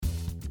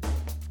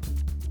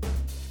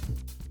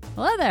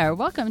Hello there.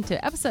 Welcome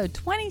to episode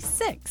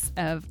 26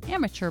 of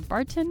Amateur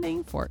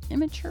Bartending for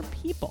Immature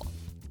People.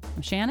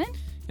 I'm Shannon.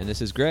 And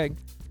this is Greg.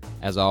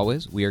 As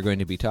always, we are going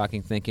to be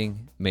talking,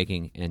 thinking,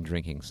 making, and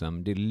drinking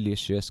some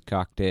delicious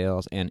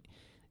cocktails. And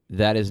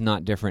that is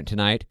not different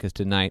tonight, because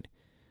tonight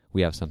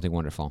we have something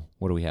wonderful.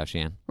 What do we have,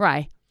 Shan?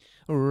 Rye.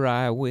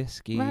 Rye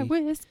whiskey. Rye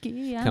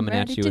whiskey. I'm Coming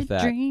ready at you to with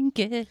that. drink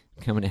it.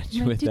 Coming at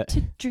you with Ready that.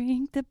 to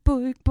drink the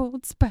big,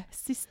 bold,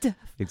 spicy stuff.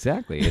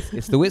 Exactly.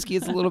 It's the whiskey.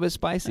 It's a little bit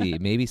spicy.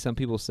 Maybe some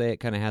people say it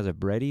kind of has a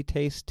bready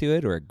taste to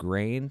it or a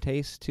grain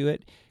taste to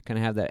it. Kind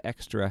of have that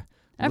extra.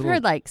 I've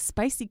heard like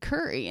spicy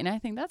curry, and I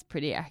think that's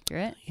pretty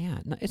accurate. Yeah,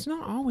 no, it's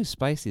not always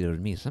spicy though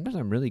to me. Sometimes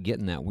I'm really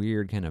getting that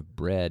weird kind of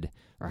bread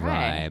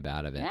vibe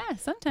out of it. Yeah,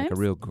 sometimes. Like a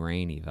real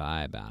grainy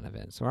vibe out of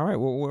it. So, all right,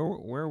 well,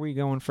 where are we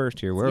going first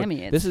here?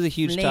 Yummy. This is a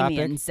huge topic.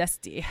 And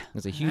zesty.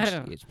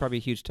 It's probably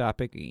a huge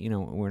topic. You know,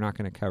 we're not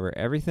going to cover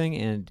everything,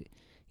 and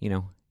you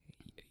know,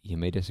 you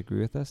may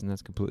disagree with us, and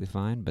that's completely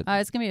fine. But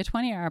it's going to be a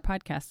 20-hour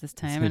podcast this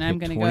time, and it's I'm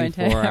going to go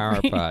into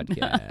 24-hour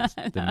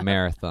podcast, the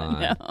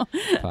marathon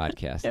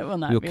podcast. It will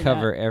not. We'll be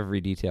cover that. every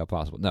detail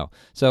possible. No,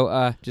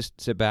 so just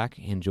sit back,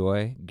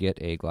 enjoy, get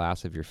a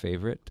glass of your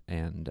favorite,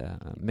 and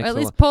mix. Or at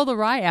least pull the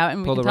rye out,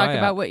 and we Pull can the talk rye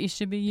about out. what you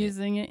should be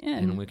using it in.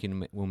 and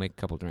we'll make a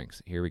couple drinks.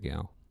 Here we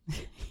go.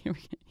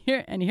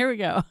 Here we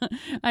go.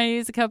 I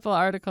use a couple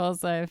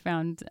articles I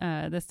found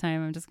this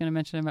time. I'm just going to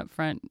mention them up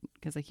front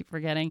because I keep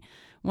forgetting.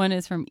 One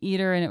is from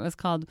Eater, and it was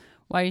called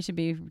 "Why You Should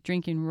Be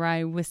Drinking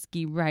Rye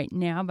Whiskey Right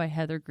Now" by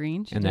Heather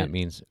Green. And that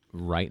means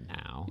right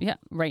now. Yeah,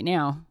 right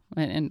now.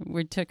 And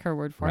we took her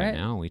word for it. Right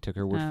now, we took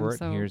her word for it,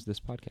 so, and here's this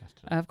podcast.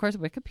 Of course,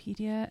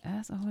 Wikipedia,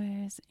 as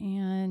always.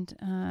 And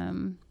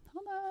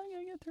hold on, I got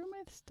to get through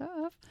my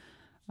stuff.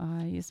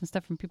 I used some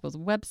stuff from people's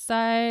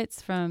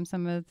websites, from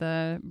some of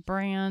the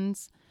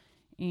brands,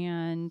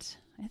 and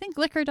I think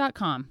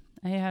liquor.com.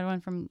 I had one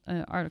from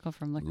an article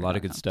from liquor.com. A lot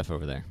of good stuff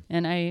over there.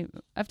 And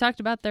I've talked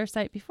about their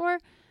site before.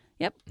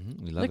 Yep.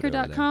 Mm-hmm. We love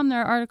liquor.com.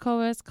 Their article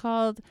was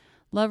called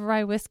Love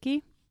Rye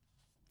Whiskey.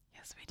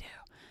 Yes, we do.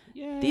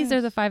 Yes. These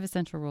are the 5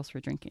 essential rules for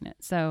drinking it.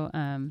 So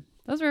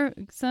those were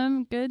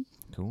some good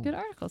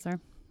articles there.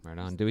 Right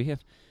on. Do we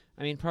have...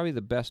 I mean, probably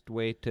the best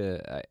way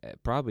to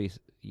probably,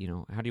 you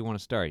know, how do you want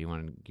to start? You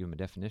want to give them a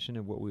definition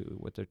of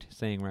what they're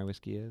saying rye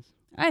whiskey is?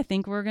 I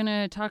think we're going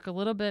to talk a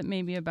little bit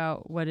maybe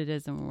about what it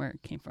is and where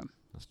it came from.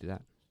 Let's do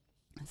that.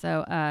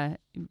 So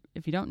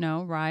if you don't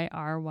know, rye,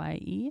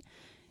 R-Y-E,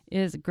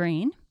 is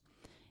grain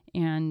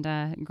and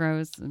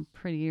grows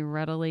pretty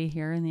readily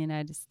here in the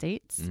United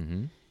States.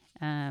 Mm-hmm.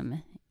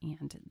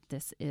 And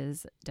this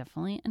is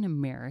definitely an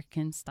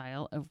American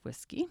style of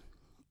whiskey.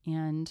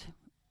 And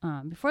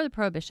before the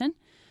Prohibition,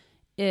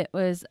 it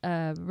was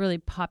a really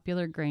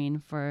popular grain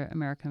for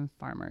American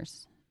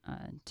farmers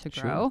to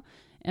grow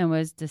and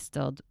was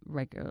distilled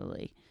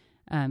regularly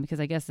because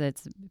I guess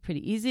it's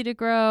pretty easy to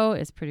grow.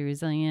 It's pretty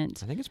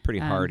resilient. I think it's pretty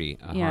hardy,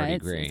 hardy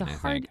grain, I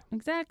think.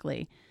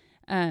 Exactly.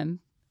 And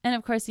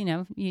of course,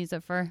 you use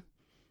it for,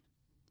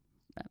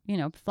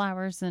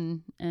 flowers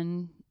and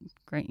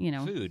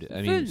grain, food. I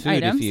food mean, food,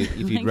 items.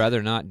 if you'd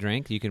rather not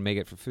drink, you can make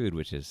it for food,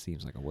 which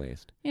seems like a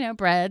waste.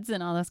 Breads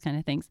and all those kind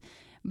of things.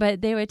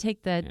 But they would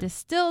take the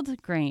distilled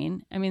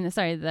grain,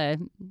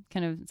 the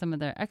kind of some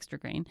of the extra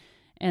grain,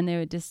 and they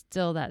would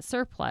distill that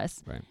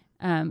surplus,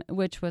 right.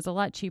 Which was a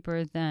lot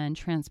cheaper than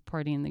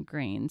transporting the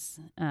grains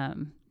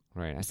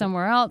right.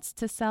 somewhere else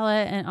to sell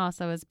it, and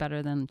also is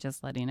better than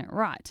just letting it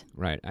rot.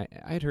 Right.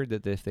 I'd heard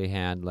that if they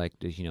had like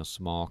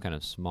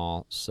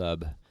small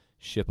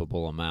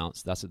sub-shippable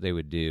amounts, that's what they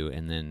would do,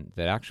 and then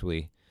that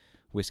actually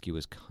whiskey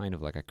was kind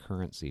of like a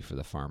currency for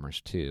the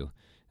farmers too.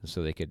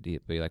 So they could be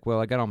like, well,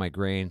 I got all my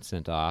grain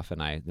sent off,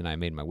 and then I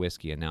made my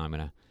whiskey, and now I'm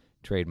going to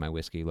trade my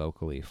whiskey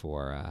locally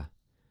for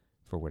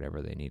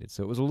whatever they needed.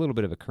 So it was a little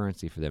bit of a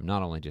currency for them,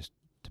 not only just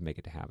to make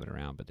it to have it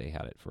around, but they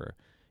had it for,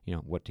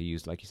 what to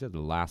use, like you said, the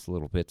last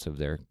little bits of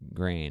their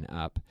grain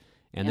up,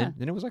 and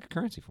then it was like a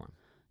currency for them.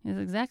 That's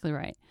exactly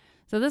right.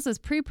 So this was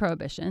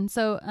pre-Prohibition.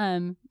 So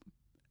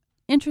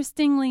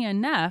interestingly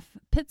enough,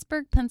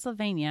 Pittsburgh,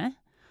 Pennsylvania,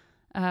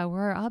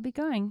 where I'll be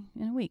going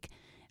in a week,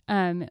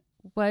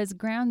 was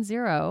ground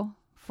zero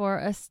for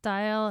a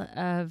style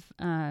of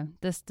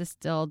this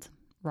distilled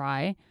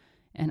rye,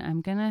 and I'm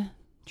gonna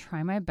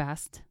try my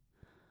best.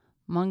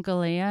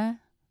 Mongolia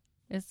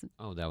is.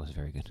 Oh, that was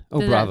very good. Oh,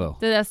 bravo!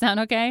 Did that sound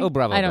okay? Oh,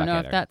 bravo! I don't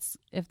know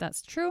if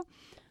that's true,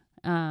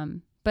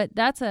 but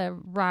that's a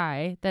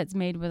rye that's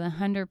made with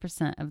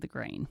 100% of the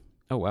grain.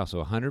 Oh wow!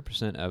 So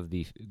 100% of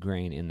the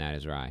grain in that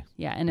is rye.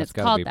 Yeah, and that's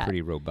it's called that. That's got to be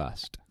pretty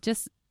robust.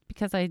 Just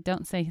because I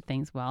don't say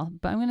things well,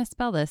 but I'm going to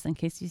spell this in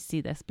case you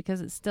see this,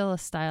 because it's still a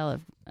style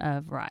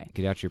of rye.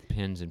 Get out your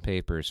pens and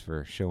papers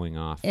for showing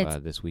off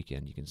this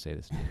weekend. You can say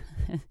this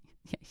name.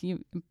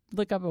 You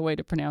look up a way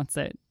to pronounce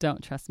it.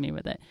 Don't trust me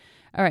with it.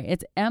 All right,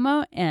 it's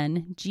Mongelahela.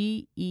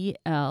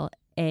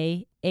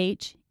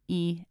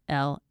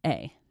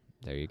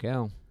 There you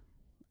go.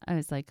 I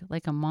was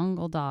like a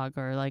Mongol dog,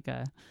 or I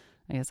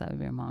guess that would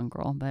be a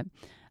mongrel. But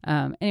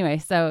anyway,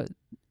 so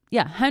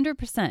yeah,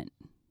 100%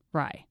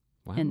 rye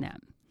in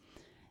that.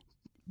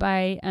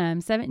 By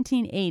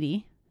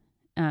 1780,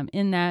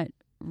 in that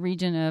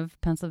region of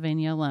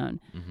Pennsylvania alone,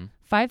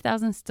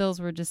 5,000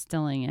 stills were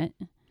distilling it.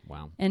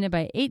 Wow. And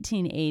by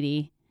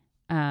 1880,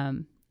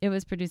 it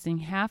was producing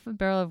half a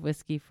barrel of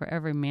whiskey for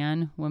every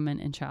man, woman,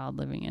 and child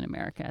living in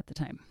America at the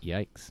time.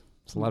 Yikes.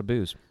 It's a lot of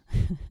booze.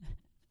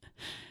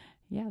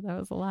 Yeah, that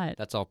was a lot.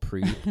 That's all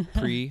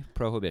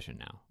pre-prohibition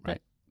now,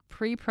 right?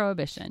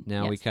 Pre-prohibition.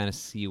 Now we yes. kind of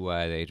see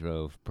why they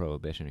drove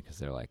prohibition, because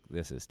they're like,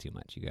 this is too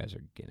much. You guys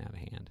are getting out of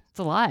hand. It's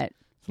a lot.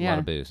 It's a lot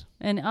of booze.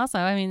 And also,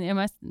 I mean,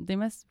 they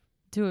must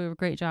do a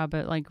great job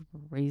at like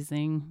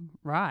raising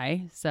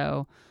rye.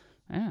 So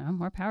I don't know,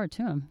 more power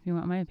to them, if you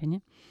want my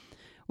opinion.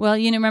 Well,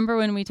 you know, remember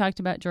when we talked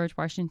about George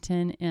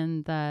Washington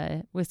in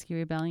the Whiskey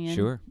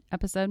Rebellion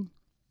episode?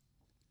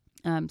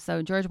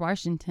 So George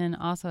Washington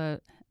also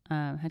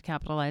had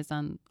capitalized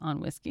on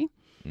whiskey.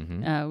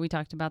 Mm-hmm. We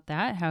talked about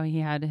that, how he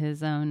had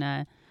his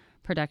own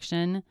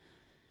production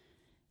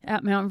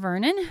at Mount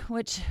Vernon,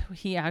 which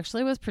he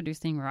actually was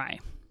producing rye.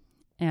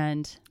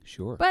 And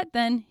but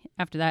then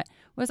after that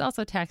was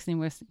also taxing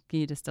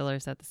whiskey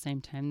distillers at the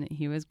same time that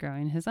he was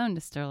growing his own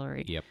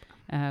distillery. Yep.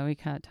 We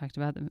talked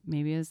about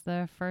maybe it was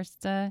the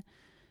first time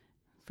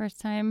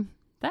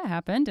that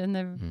happened in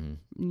the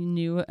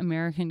new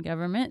American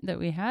government that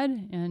we had.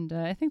 And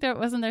I think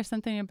there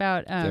something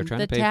about they're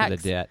trying the to pay tax, for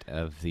the debt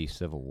of the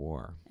Civil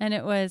War. And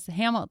it was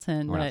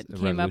Hamilton that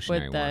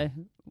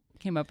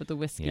came up with the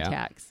whiskey Yeah.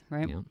 tax,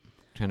 right? Yeah.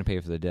 Trying to pay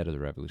for the debt of the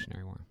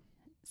Revolutionary War.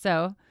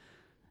 So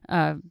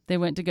they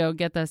went to go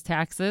get those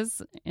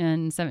taxes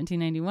in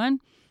 1791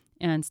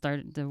 and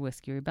started the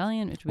Whiskey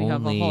Rebellion, which we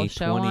have a whole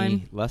show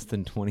on. Less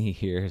than 20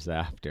 years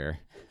after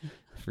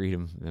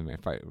freedom,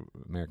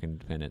 American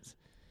independence.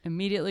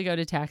 Immediately go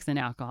to tax and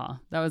alcohol.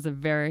 That was the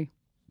very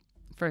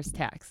first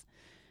tax.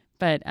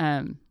 But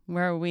so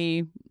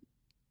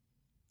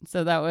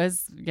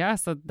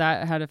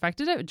that had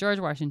affected it. George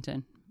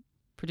Washington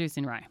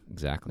producing rye.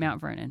 Exactly.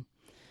 Mount Vernon.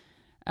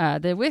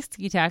 The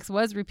whiskey tax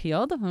was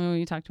repealed.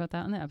 We talked about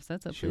that in the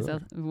episode, so please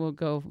we'll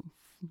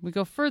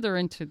go further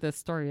into the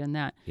story on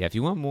that. Yeah, if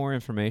you want more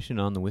information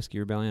on the Whiskey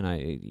Rebellion,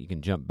 you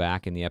can jump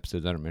back in the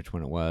episodes. I don't remember which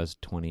one it was,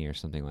 20 or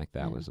something like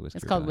that was the Whiskey Rebellion.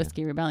 It's called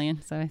Whiskey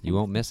Rebellion. So you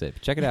won't miss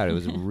it. Check it out. It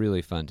was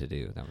really fun to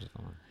do. That was a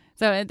fun one.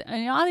 So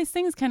all these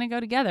things kind of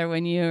go together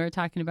when you are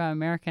talking about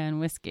America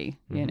and whiskey.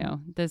 Mm-hmm. You know,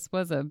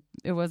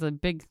 it was a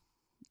big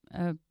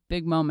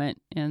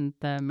moment in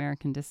the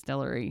American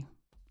distillery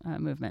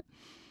movement.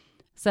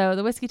 So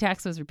the whiskey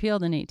tax was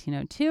repealed in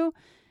 1802,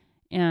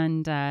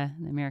 and the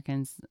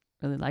Americans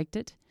really liked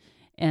it.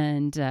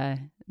 And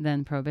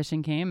then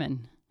Prohibition came,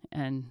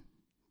 and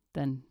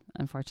then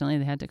unfortunately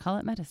they had to call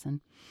it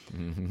medicine.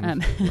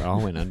 Mm-hmm. It all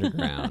went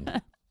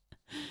underground.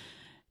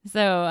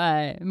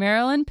 So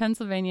Maryland,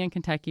 Pennsylvania, and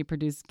Kentucky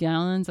produced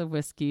gallons of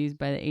whiskeys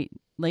by the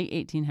late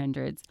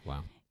 1800s.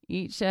 Wow.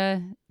 Each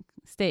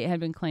state had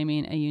been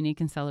claiming a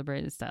unique and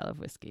celebrated style of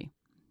whiskey.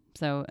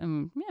 So,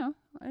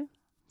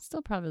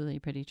 still probably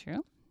pretty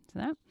true to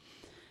that.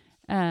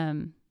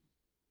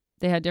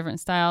 They had different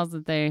styles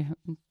that they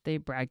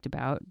bragged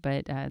about,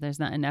 but there's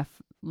not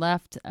enough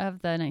left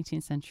of the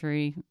 19th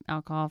century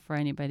alcohol for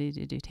anybody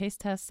to do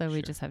taste tests, so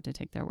we just have to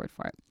take their word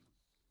for it.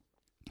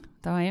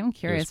 Though I am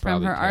curious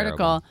from her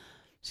article,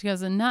 she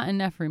goes, and not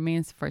enough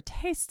remains for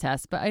taste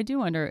tests, but I do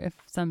wonder if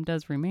some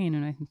does remain,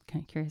 and I'm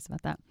kind of curious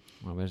about that.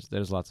 Well,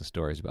 there's lots of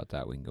stories about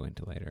that we can go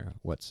into later.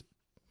 What's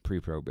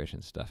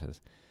pre-prohibition stuff has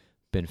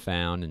been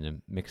found and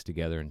then mixed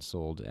together and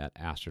sold at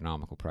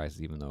astronomical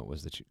prices, even though it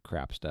was the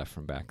crap stuff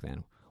from back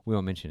then. We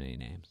won't mention any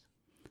names.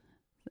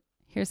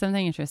 Here's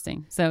something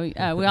interesting. So we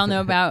all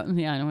know about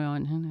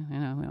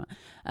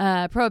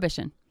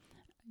Prohibition.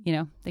 You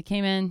know, they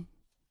came in,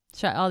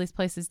 shut all these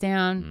places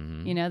down.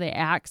 Mm-hmm. You know, they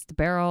axed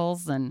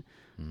barrels and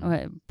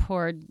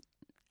poured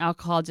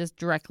alcohol just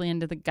directly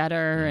into the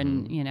gutter,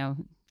 and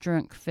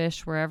drunk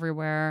fish were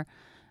everywhere.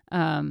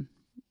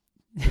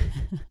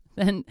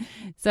 Then,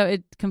 so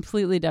it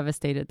completely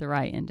devastated the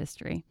rye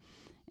industry,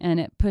 and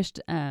it pushed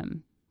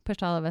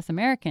all of us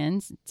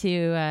Americans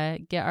to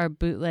get our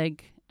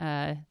bootleg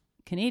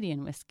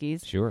Canadian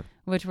whiskeys,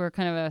 which were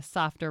kind of a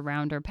softer,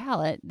 rounder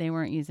palate. They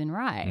weren't using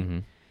rye.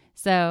 Mm-hmm.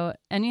 So,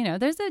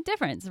 and there's a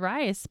difference.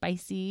 Rye is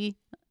spicy,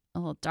 a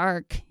little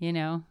dark,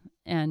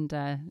 and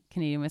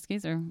Canadian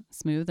whiskeys are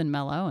smooth and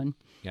mellow. And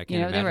I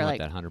can't imagine what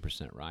that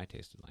 100% rye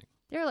tasted like.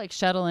 They were like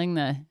shuttling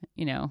the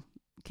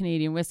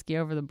Canadian whiskey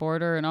over the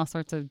border in all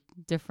sorts of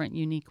different,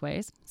 unique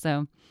ways.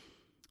 So,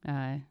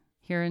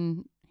 here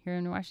in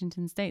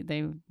Washington State,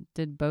 they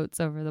did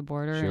boats over the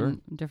border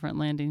and different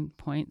landing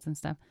points and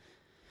stuff.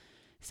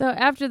 So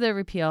after the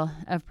repeal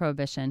of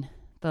Prohibition,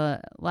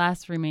 the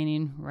last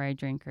remaining rye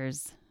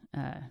drinkers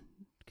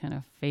kind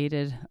of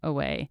faded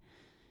away.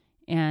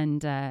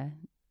 And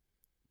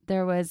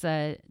there was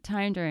a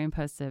time during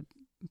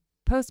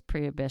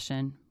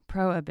post-prohibition,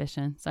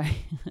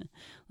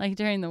 like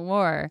during the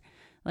war,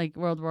 like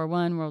World War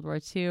I, World War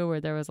II, where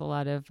there was a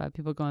lot of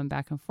people going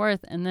back and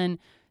forth. And then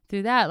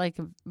through that, like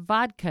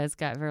vodkas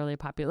got really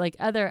popular, like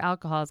other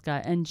alcohols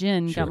and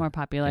gin got more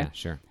popular. Yeah,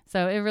 sure.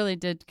 So it really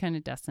did kind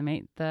of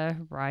decimate the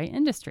rye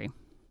industry.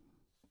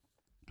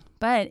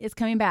 but it's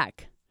coming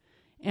back,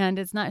 and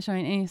it's not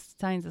showing any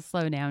signs of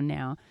slowdown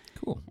now.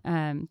 Cool.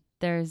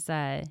 There's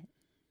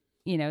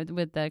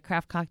with the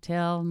craft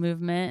cocktail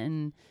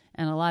movement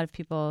and a lot of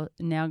people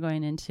now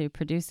going into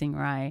producing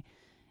rye,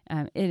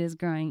 it is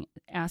growing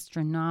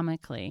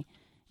astronomically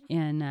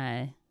in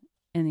the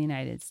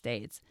United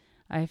States.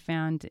 I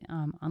found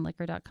on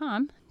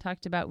liquor.com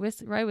talked about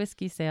rye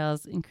whiskey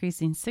sales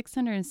increasing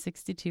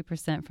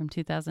 662% from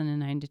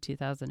 2009 to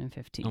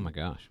 2015. Oh my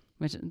gosh.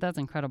 Which that's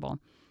incredible.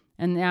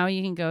 And now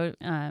you can go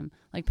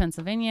like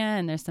Pennsylvania,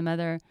 and there's some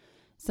other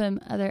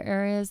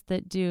areas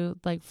that do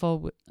like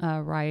full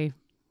rye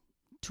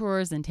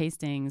tours and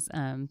tastings.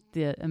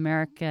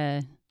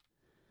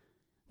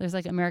 There's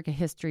like America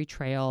history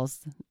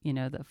trails,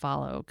 that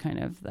follow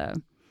kind of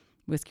the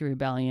Whiskey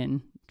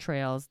Rebellion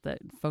trails that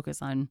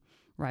focus on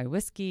rye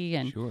whiskey.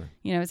 And, sure.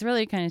 It's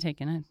really kind of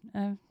taken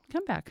a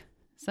comeback.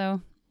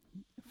 So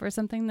for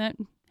something that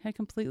had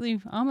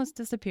completely almost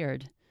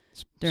disappeared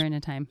during a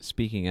time.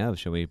 Speaking of,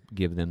 shall we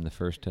give them the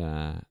first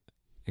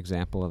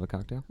example of a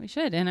cocktail? We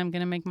should. And I'm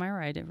going to make my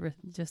rye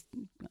just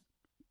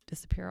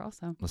disappear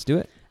also. Let's do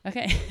it.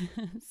 Okay.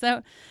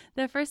 So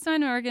the first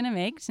one we're going to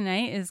make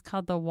tonight is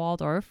called the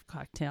Waldorf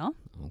cocktail.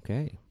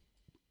 Okay.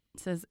 It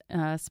says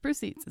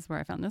Spruce Eats is where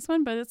I found this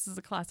one, but this is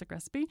a classic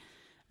recipe.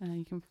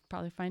 You can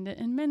probably find it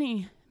in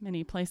many,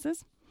 many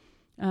places.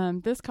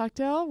 This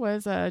cocktail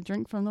was a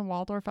drink from the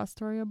Waldorf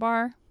Astoria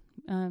bar.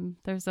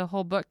 There's a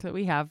whole book that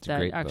we have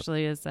that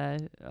actually is I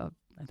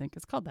think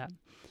it's called that.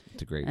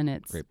 It's a great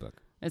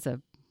book. It's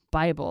a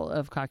Bible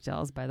of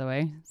cocktails, by the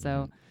way.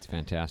 So it's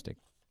fantastic.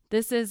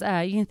 This is,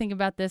 you can think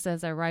about this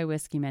as a rye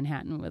whiskey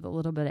Manhattan with a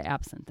little bit of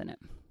absinthe in it.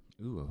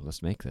 Ooh,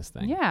 let's make this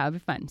thing. Yeah, it'll be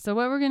fun. So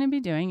what we're going to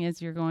be doing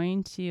is you're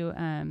going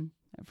to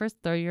first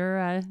throw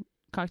your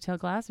cocktail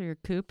glass or your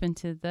coupe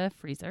into the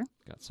freezer.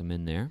 Got some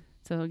in there.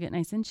 So it'll get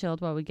nice and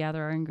chilled while we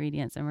gather our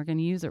ingredients, and we're going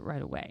to use it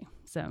right away.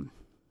 So,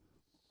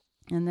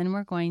 and then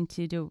we're going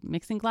to do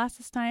mixing glass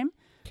this time.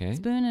 Okay.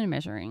 Spoon and a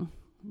measuring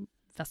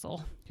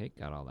vessel. Okay,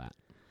 got all that.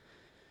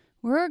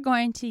 We're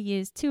going to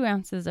use 2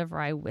 ounces of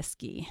rye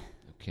whiskey.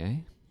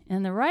 Okay.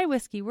 And the rye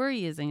whiskey we're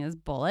using is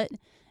Bulleit,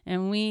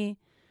 and we,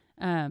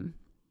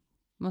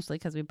 mostly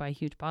because we buy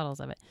huge bottles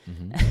of it,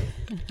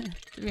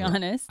 to be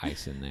honest.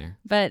 Ice in there.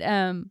 But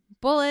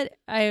Bulleit,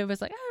 I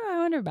was like, I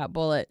wonder about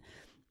Bulleit.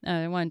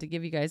 I wanted to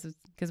give you guys,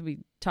 because we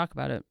talk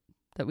about it,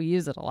 that we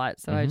use it a lot.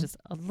 So I just,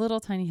 a little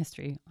tiny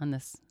history on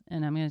this,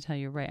 and I'm going to tell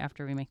you right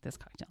after we make this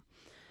cocktail.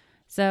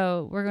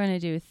 So we're going to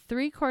do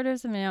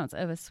 3/4 of an ounce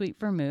of a sweet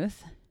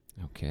vermouth.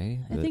 Okay.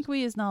 I think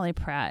we use Nolly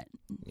Pratt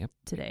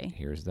today.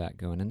 Here's that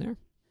going in there.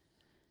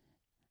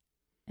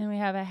 And we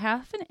have a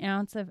 1/2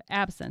 ounce of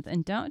absinthe.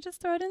 And don't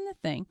just throw it in the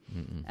thing.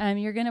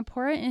 You're going to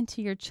pour it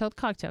into your chilled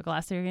cocktail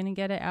glass. So you're going to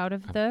get it out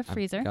of the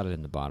freezer. I've got it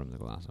in the bottom of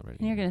the glass already.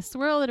 And you're going to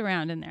swirl it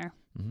around in there.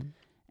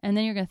 And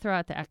then you're going to throw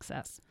out the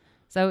excess.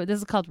 So this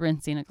is called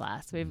rinsing a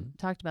glass. We've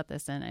talked about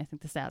this in, I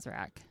think, the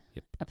Sazerac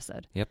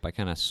episode. Yep, I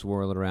kind of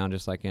swirl it around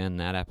just like in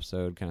that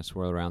episode, kind of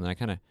swirl it around. Then I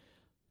kind of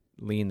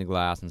lean the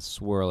glass and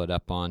swirl it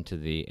up onto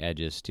the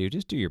edges too.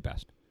 Just do your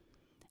best.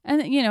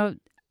 And,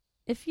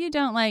 if you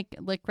don't like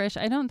licorice,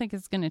 I don't think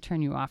it's going to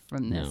turn you off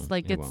from this.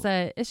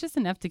 No, it's just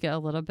enough to get a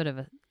little bit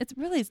of it's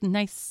really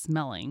nice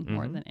smelling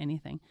more than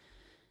anything.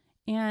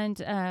 And,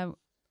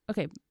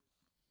 okay,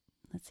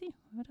 let's see.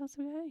 What else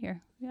we got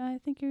here? Yeah, I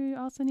think you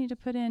also need to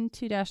put in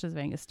 2 dashes of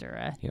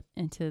Angostura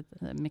into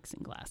the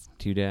mixing glass.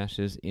 2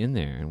 dashes in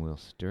there, and we'll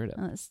stir it up.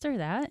 Let's stir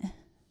that.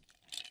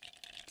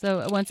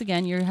 So once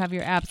again, you have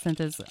your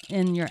absinthe is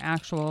in your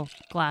actual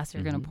glass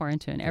you're going to pour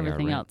into it, and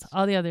everything else.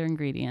 All the other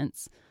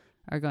ingredients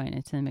are going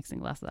into the mixing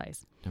glass with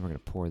ice. Now we're going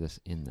to pour this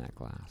in that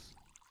glass.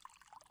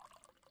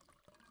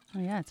 Oh,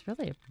 yeah, it's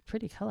really a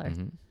pretty color.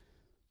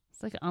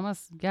 It's like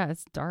almost,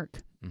 it's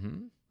dark. I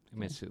mean,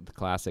 it's the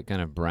classic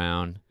kind of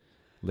brown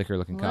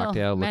liquor-looking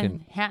cocktail.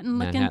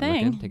 Manhattan-looking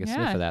thing. Take a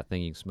sniff of that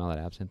thing. You can smell that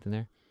absinthe in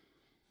there.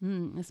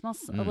 It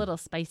smells a little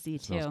spicy,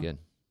 too. Smells good.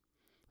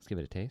 Let's give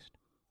it a taste.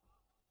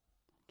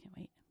 Can't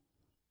wait.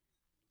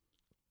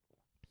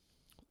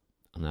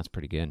 And that's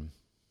pretty good.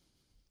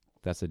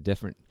 That's a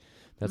different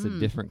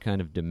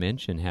kind of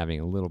dimension, having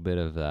a little bit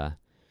of a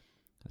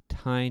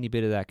tiny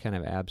bit of that kind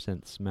of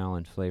absinthe smell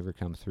and flavor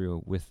come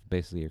through with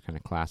basically your kind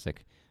of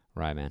classic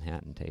rye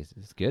Manhattan taste.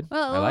 It's good.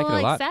 Well, I like it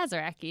a lot.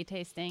 Sazerac-y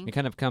tasting. It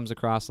kind of comes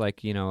across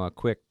like, a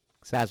quick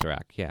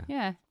Sazerac. Yeah.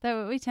 Yeah.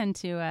 That we tend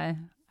to,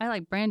 I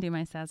like brandy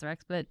my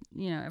Sazeracs, but,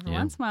 every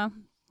once in a while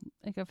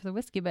I go for the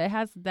whiskey, but it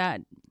has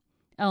that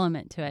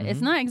element to it.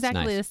 It's not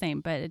exactly the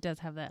same, but it does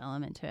have that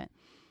element to it.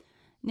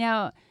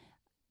 Now,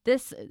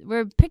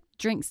 we're picked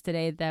drinks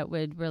today that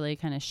would really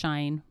kind of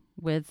shine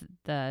with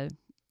the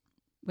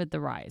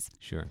ryes.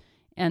 Sure.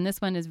 And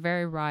this one is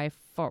very rye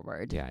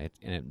forward. Yeah,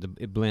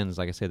 it blends,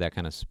 like I say, that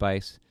kind of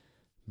spice,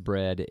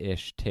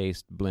 bread-ish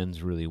taste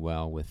blends really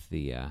well with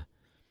the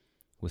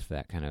with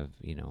that kind of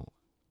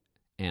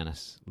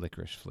anise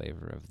licorice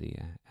flavor of the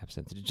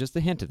absinthe. Just a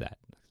hint of that.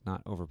 It's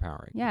not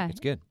overpowering. Yeah, it's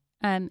good.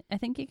 I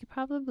think you could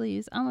probably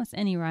use almost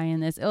any rye in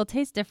this. It'll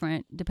taste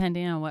different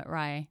depending on what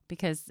rye,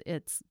 because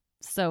it's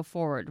so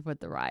forward with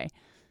the rye.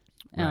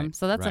 Right,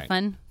 So that's a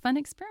right. fun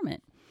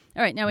experiment.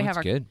 All right, now we That's have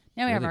our good.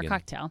 now we have Really our good.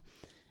 cocktail.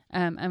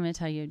 I'm going to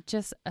tell you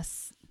just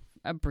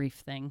a brief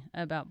thing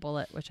about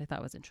Bulleit, which I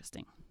thought was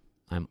interesting.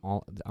 I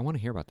want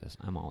to hear about this.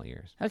 I'm all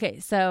ears. Okay,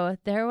 so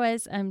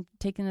I'm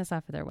taking this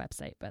off of their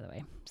website, by the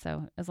way.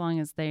 So as long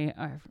as they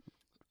are,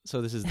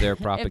 So this is their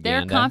propaganda. if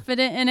they're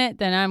confident in it,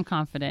 then I'm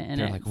confident in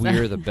They're it. like, So-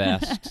 we're the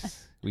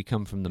best. We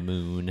come from the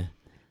moon.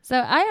 So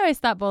I always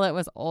thought Bulleit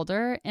was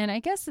older, and I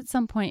guess at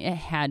some point it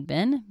had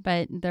been,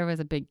 but there was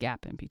a big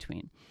gap in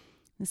between.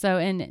 So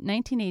in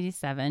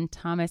 1987,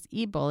 Thomas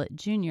E. Bulleit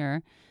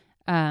Jr.,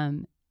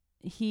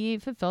 he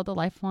fulfilled a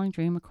lifelong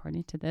dream,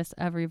 according to this,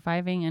 of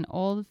reviving an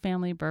old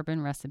family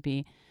bourbon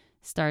recipe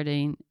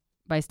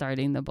by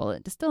starting the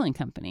Bulleit Distilling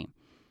Company.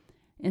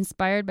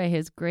 Inspired by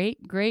his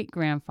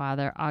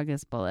great-great-grandfather,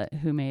 August Bulleit,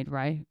 who made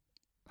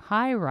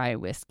high rye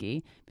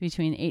whiskey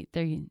between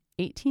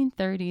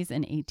 1830s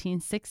and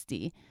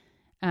 1860,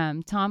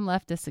 Tom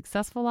left a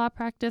successful law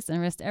practice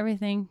and risked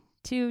everything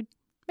to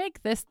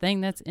make this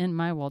thing that's in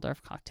my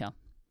Waldorf cocktail.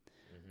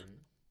 Mm-hmm.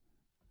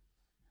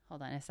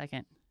 Hold on a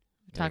second.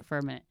 Talk for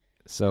a minute.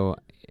 So,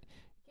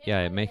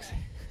 yeah, it makes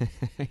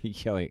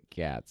yelling at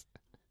cats.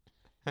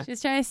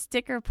 She's trying to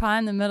stick her paw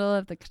in the middle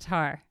of the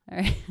guitar. All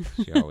right.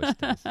 She always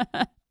does.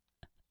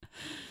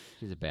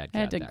 She's a bad cat. I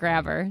had to that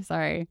grab way. her.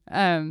 Sorry.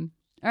 All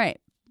right.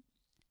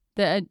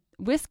 The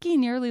whiskey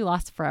nearly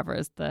lost forever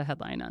is the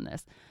headline on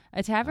this.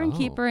 A tavern Oh.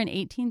 keeper in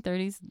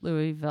 1830s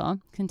Louisville,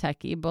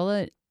 Kentucky,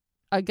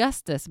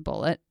 Augustus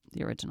Bulleit,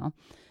 the original,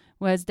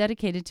 was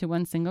dedicated to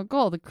one single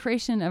goal, the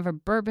creation of a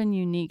bourbon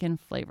unique in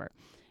flavor.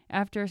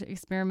 After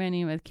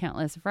experimenting with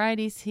countless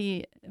varieties,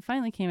 he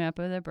finally came up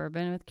with a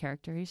bourbon with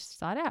character he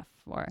sought out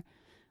for.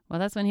 Well,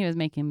 that's when he was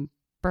making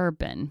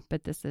bourbon,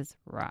 but this is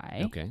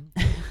rye. Okay.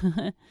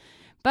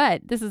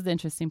 But this is the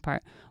interesting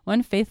part.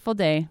 One fateful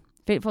day,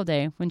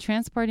 when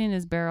transporting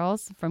his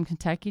barrels from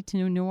Kentucky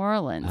to New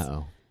Orleans,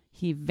 Uh-oh.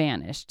 he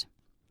vanished.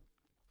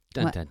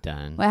 Dun, What- dun,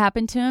 dun. What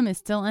happened to him is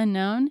still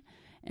unknown,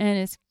 and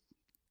his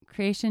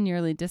creation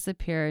nearly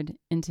disappeared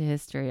into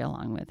history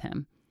along with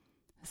him.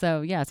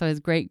 So his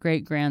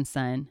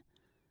great-great-grandson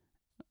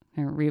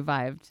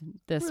revived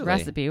this Really?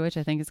 recipe, which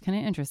I think is kind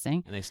of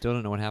interesting. And they still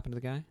don't know what happened to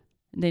the guy?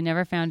 They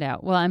never found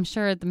out. Well, I'm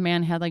sure the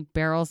man had like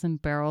barrels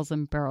and barrels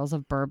and barrels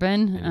of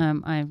bourbon.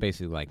 Yeah.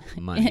 Basically like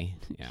money.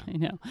 Yeah. I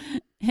know,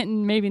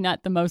 and maybe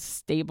not the most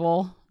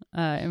stable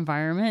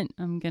environment.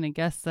 I'm gonna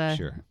guess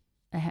Sure.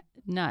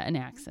 not an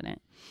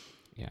accident.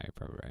 Yeah, you're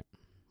probably right.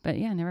 But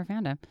yeah, never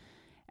found him.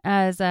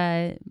 As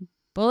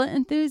Bulleit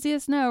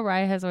enthusiasts know,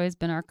 rye has always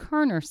been our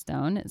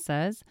cornerstone, it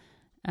says.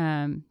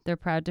 They're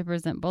proud to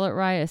present Bulleit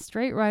Rye, a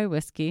straight rye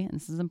whiskey, and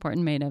this is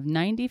important, made of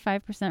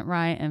 95%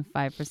 rye and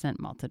 5%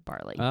 malted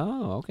barley.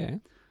 Oh,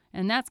 okay.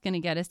 And that's going to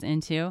get us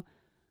into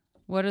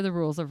what are the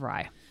rules of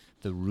rye,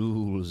 The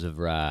rules of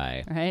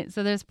rye. right?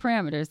 So there's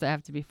parameters that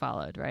have to be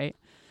followed, right?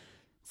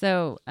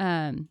 So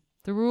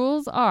the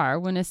rules are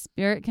when a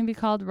spirit can be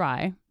called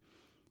rye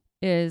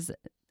is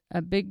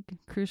a big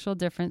crucial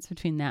difference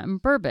between that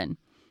and bourbon.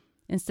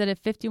 Instead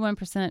of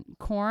 51%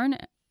 corn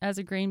as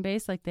a grain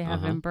base like they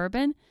have in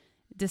bourbon,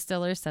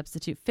 distillers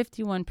substitute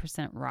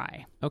 51%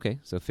 rye. Okay,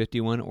 so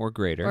 51 or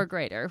greater. Or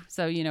greater.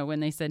 So,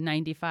 when they said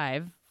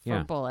 95 for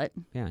Yeah. Bulleit,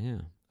 Yeah.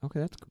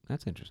 Okay,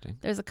 that's interesting.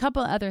 there's a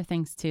couple other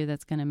things, too,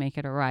 that's going to make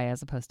it a rye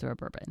as opposed to a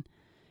bourbon.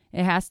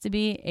 It has to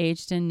be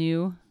aged in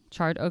new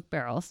charred oak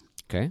barrels.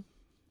 Okay.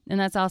 And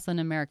that's also an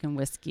American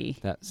whiskey.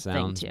 That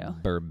sounds too.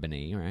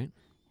 bourbon-y, right?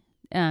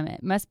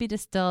 It must be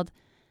distilled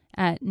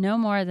at no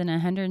more than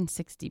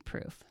 160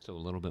 proof, So a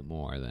little bit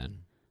more then.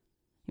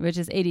 which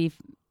is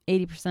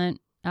 80%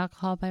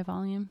 alcohol by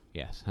volume.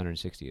 Yes,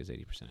 160 is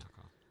 80%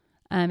 alcohol.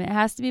 It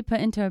has to be put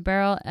into a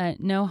barrel at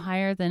no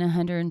higher than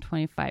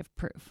 125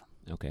 proof.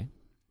 Okay.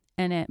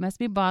 And it must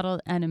be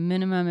bottled at a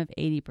minimum of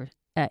 80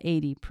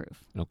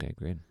 proof. Okay,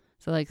 great.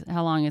 So like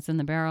how long it's in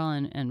the barrel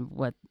and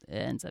what it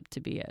ends up to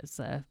be as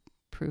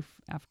proof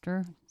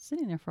after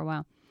sitting there for a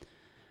while.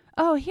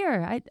 Oh,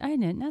 here, I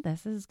didn't know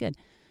this. This is good.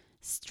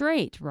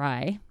 Straight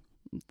rye,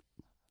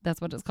 that's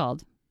what it's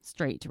called,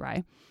 straight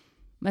rye,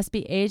 must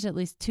be aged at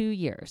least 2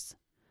 years.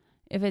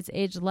 If it's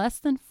aged less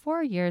than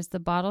 4 years, the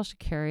bottle should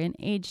carry an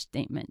age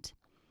statement.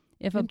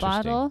 If a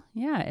bottle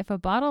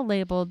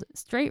labeled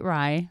straight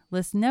rye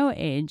lists no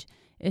age,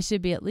 it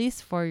should be at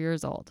least 4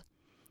 years old.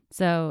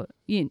 So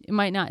it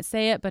might not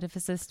say it, but if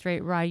it says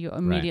straight rye, you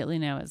immediately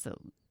know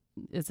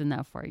it's in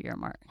that 4 year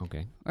mark,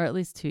 Okay. or at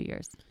least 2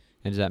 years.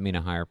 And does that mean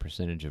a higher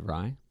percentage of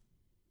rye?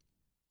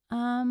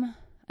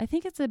 I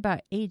think it's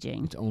about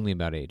aging. It's only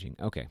about aging.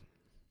 Okay.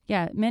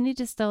 Yeah, many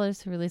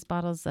distillers who release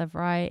bottles of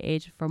rye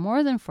aged for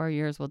more than 4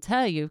 years will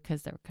tell you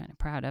because they're kind of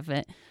proud of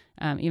it,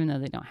 even though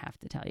they don't have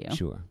to tell you.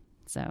 Sure.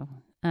 So,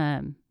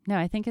 no,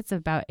 I think it's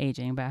about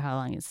aging, about how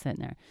long it's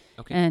sitting there.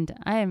 Okay. And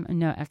I am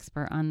no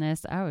expert on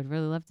this. I would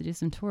really love to do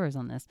some tours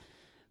on this.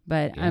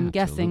 But Yeah, I'm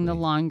guessing the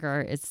absolutely.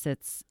 longer it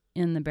sits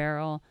in the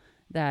barrel,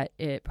 that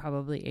it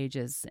probably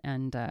ages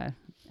and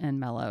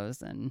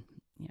mellows and,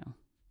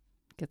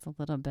 gets a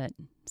little bit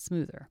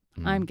smoother.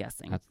 I'm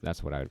guessing.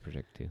 That's what I would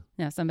predict too.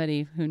 Now,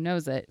 somebody who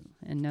knows it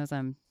and knows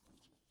I'm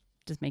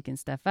just making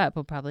stuff up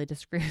will probably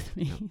disagree with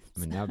me. No, I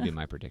mean, that would be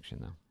my prediction,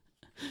 though.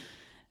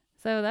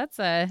 So that's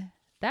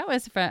that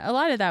was from a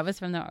lot of that was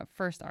from the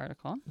first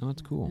article. Oh,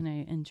 that's cool. And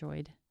I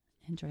enjoyed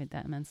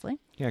that immensely.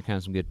 Yeah, kind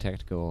of some good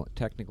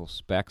technical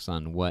specs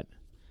on what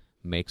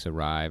makes a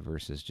rye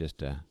versus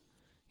just a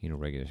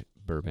regular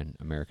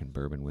American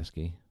bourbon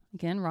whiskey.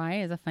 Again,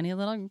 rye is a funny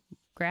little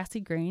grassy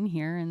grain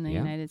here in the Yeah.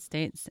 United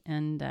States,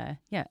 and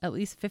at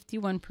least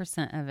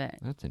 51% of it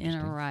That's in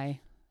interesting. a rye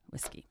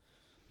whiskey.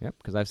 Yep,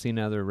 because I've seen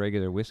other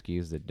regular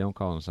whiskeys that don't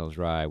call themselves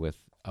rye with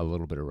a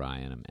little bit of rye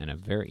in them, and a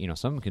very,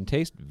 some can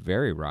taste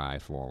very rye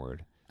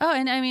forward. Oh,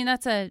 and I mean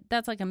that's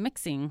like a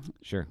mixing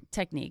Sure.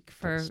 technique Like a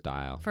for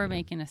style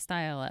making a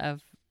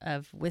style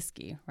of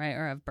whiskey, right,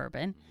 or of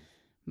bourbon,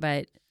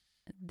 but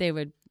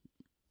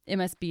it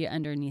must be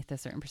underneath a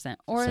certain percent,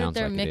 or Sounds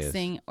they're like it is.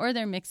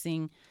 they're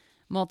mixing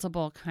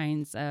multiple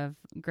kinds of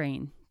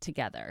grain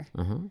together.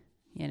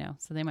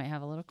 So they might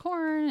have a little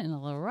corn and a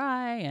little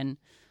rye and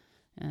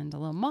a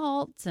little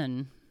malt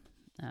and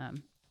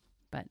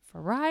but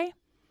for rye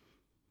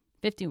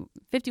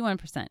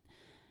 51%.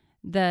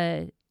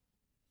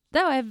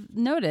 Though I've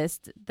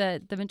noticed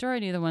that the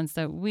majority of the ones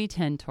that we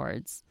tend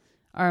towards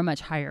are a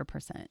much higher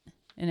percent,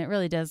 and it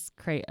really does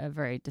create a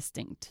very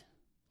distinct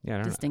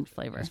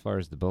flavor. As far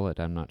as the bullet,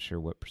 I'm not sure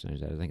what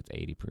percentage that is. I think it's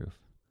 80 proof.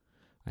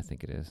 I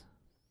think it is.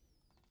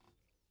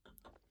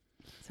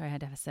 Sorry, I had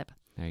to have a sip.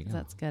 There you go.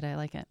 That's good. I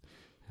like it.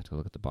 I have to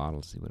look at the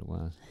bottle to see what it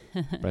was,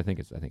 but I think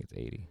it's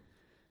 80.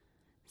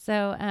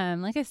 So,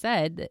 like I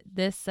said,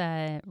 this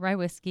rye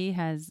whiskey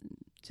has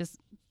just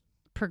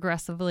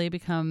progressively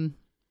become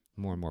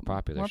More and more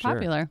popular. more sure.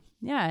 popular.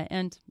 Yeah,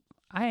 and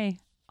I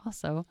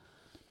also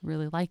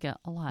really like it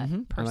a lot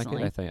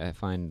personally. I like it. I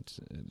find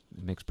it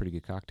makes a pretty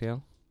good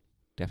cocktail.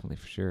 Definitely,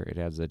 for sure. It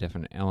adds a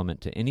different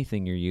element to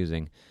anything you're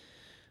using.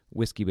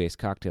 Whiskey-based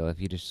cocktail,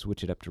 if you just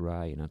switch it up to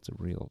rye, it's a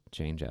real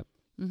change-up.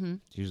 Mm-hmm.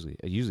 It's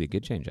usually a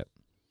good change-up.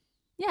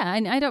 Yeah,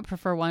 I don't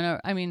prefer one.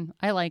 I mean,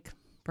 I like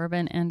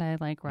bourbon and I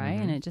like rye,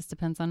 and it just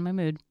depends on my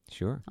mood,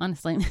 Sure.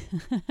 honestly.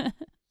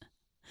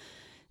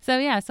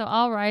 So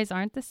all ryes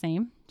aren't the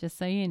same, just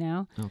so you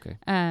know. Okay.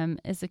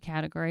 Is a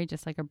category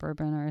just like a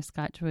bourbon or a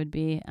scotch would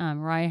be.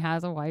 Rye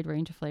has a wide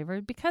range of flavor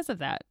because of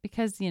that.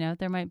 Because,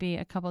 there might be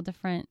a couple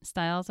different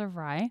styles of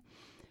rye.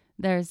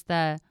 There's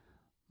the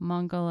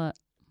Mongolea,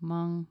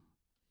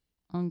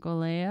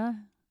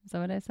 is that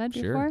what I said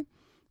Sure. before?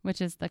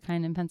 Which is the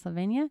kind in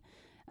Pennsylvania,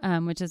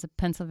 which is a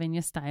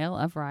Pennsylvania style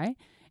of rye.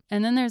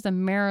 And then there's a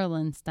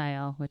Maryland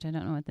style, which I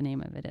don't know what the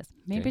name of it is.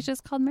 Maybe it's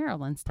just called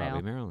Maryland style.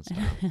 Probably Maryland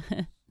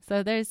style.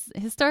 So there's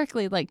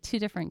historically like two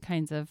different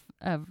kinds of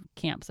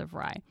camps of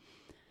rye.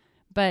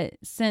 But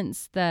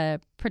since the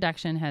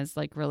production has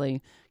like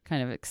really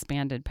kind of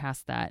expanded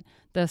past that,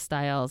 those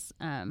styles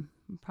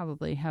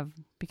probably have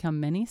become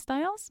many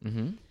styles.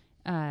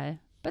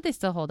 But they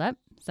still hold up.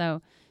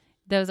 So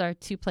those are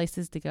two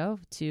places to go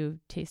to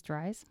taste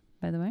ryes,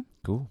 by the way.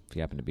 Cool. If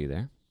you happen to be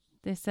there.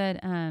 They said,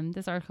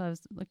 this article I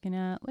was looking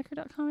at,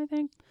 liquor.com, I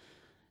think.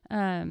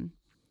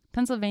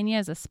 Pennsylvania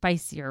is a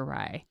spicier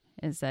rye,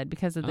 it said,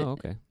 because of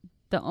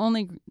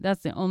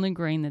that's the only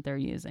grain that they're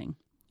using.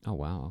 Oh,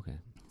 wow. Okay.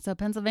 So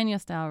Pennsylvania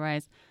style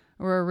ryes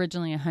were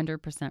originally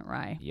 100%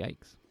 rye.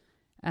 Yikes.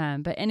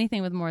 But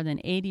anything with more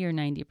than 80 or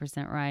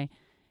 90% rye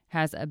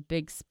has a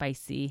big,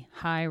 spicy,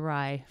 high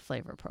rye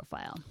flavor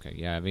profile. Okay.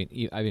 Yeah. I've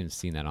even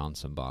seen that on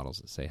some bottles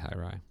that say high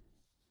rye.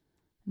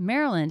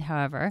 Maryland,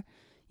 however,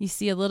 you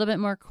see a little bit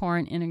more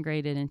corn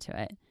integrated into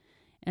it.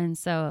 And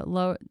so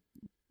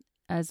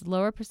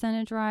lower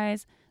percentage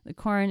ryes, the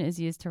corn is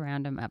used to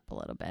round them up a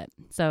little bit.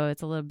 So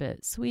it's a little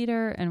bit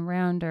sweeter and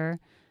rounder,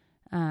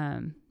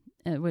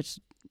 which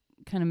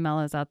kind of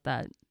mellows out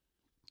that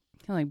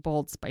kind of like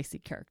bold, spicy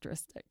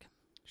characteristic.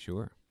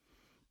 Sure.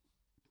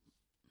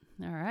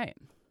 All right.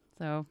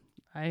 So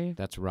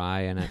That's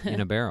rye in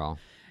a barrel.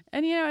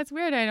 And it's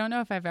weird. I don't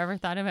know if I've ever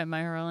thought of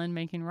Maryland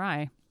making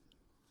rye.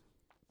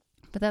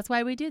 But that's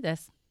why we do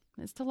this.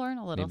 It's to learn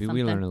a little Maybe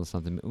something. we learn a little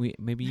something.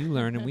 Maybe you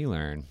learn and we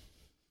learn.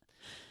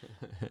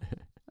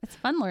 It's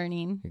fun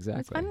learning.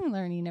 Exactly. It's fun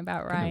learning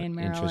about rye in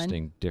Maryland.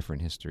 Interesting,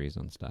 different histories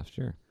on stuff.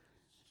 Sure.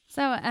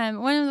 So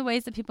one of the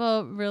ways that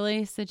people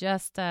really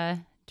suggest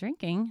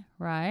drinking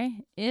rye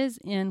is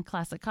in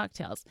classic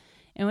cocktails.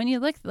 And when you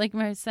look, like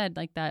I said,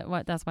 like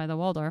that's why the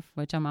Waldorf,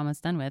 which I'm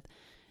almost done with,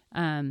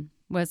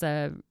 was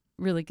a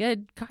really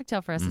good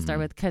cocktail for us to start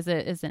with, because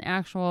it is an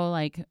actual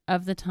like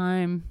of the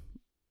time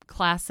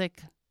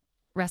classic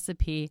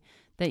recipe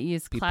that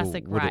used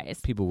classic rye.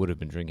 People would have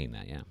been drinking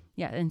that, yeah.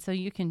 Yeah, and so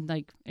you can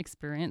like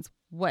experience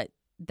what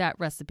that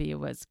recipe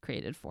was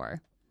created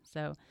for.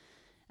 So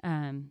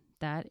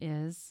that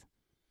is,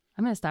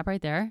 I'm going to stop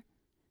right there,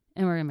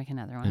 and we're going to make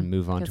another one. And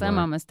move on to because I'm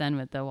almost done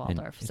with the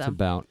Waldorf. It's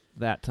about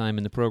that time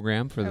in the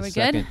program for the we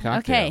second good?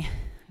 cocktail. Okay,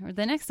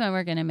 the next one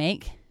we're going to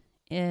make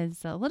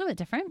is a little bit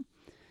different.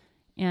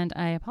 And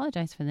I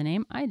apologize for the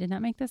name. I did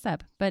not make this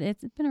up, but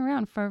it's been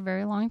around for a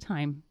very long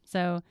time.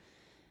 So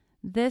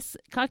This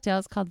cocktail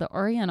is called the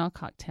Oriental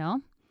cocktail,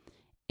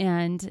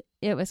 and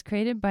it was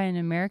created by an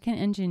American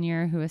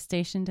engineer who was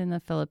stationed in the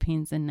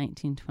Philippines in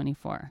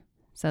 1924.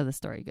 So the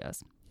story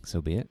goes.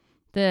 So be it.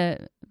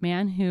 The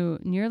man who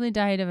nearly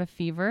died of a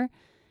fever,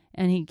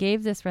 and he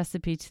gave this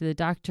recipe to the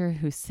doctor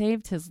who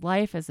saved his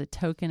life as a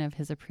token of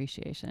his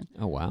appreciation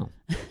Oh, wow.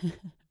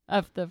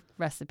 of the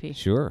recipe.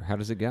 Sure. How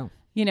does it go?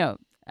 You know,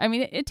 I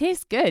mean, it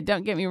tastes good.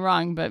 Don't get me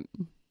wrong, but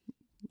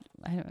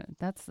I don't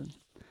know.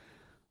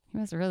 He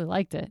must have really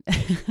liked it.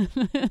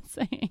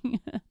 Saying.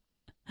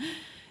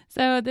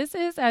 So this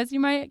is, as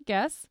you might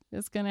guess,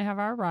 it's going to have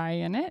our rye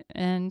in it.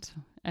 And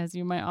as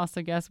you might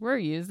also guess, we're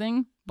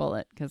using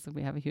Bulleit because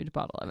we have a huge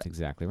bottle of it. That's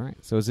exactly right.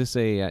 So is this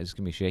is going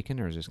to be shaken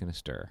or is this going to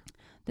stir?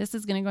 This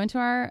is going to go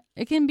into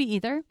it can be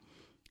either.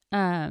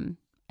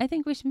 I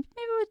think maybe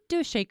we'll do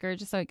a shaker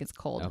just so it gets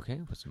cold. Okay,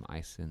 put some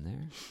ice in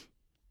there.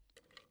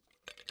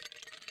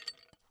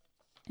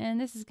 And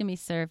this is going to be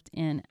served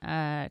in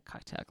a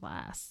cocktail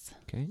glass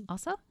Okay.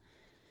 also.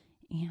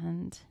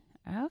 And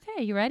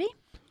okay, you ready?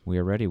 We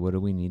are ready. What do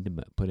we need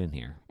to put in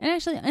here? And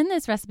actually, in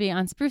this recipe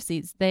on Spruce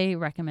Seeds, they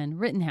recommend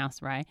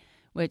Rittenhouse rye,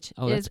 which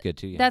that's good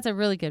too. Yeah. That's a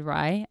really good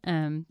rye.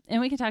 And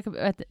we can talk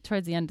about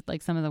towards the end,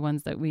 like some of the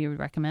ones that we would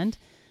recommend.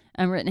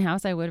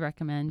 Rittenhouse, I would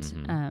recommend.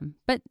 Mm-hmm.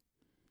 But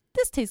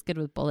this tastes good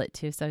with Bulleit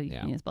too, so you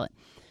can use Bulleit.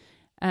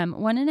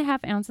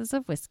 1.5 ounces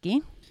of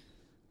whiskey,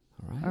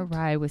 All right. or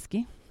rye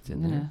whiskey. It's in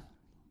I'm going there.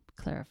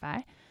 to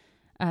clarify.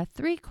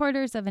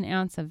 3/4 of an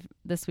ounce of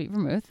the sweet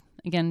vermouth.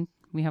 Again,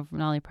 we have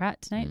Nolly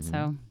Pratt tonight,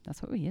 so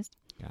that's what we used.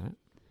 Got it.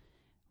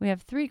 We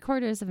have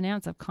 3/4 of an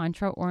ounce of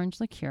Cointreau orange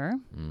liqueur.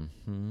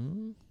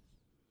 Mm-hmm.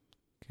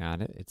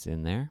 Got it. It's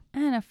in there.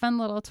 And a fun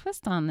little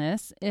twist on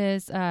this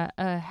is a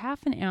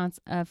 1/2 ounce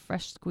of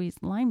fresh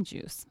squeezed lime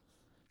juice.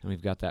 And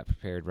we've got that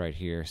prepared right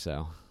here,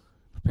 so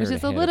Which prepared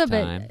is a ahead little of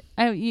time.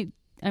 bit,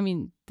 I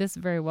mean, this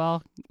very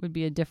well would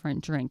be a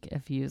different drink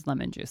if you use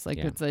lemon juice. Like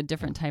it's a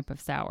different type of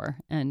sour.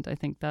 And I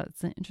think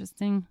that's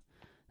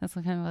that's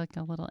kind of like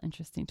a little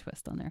interesting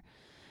twist on there.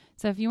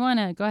 So if you want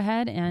to go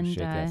ahead and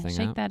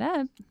shake that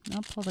up,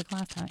 I'll pull the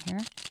glass out here.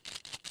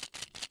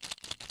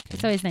 Okay.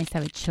 It's always nice to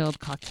have a chilled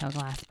cocktail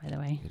glass, by the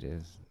way. It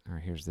is. All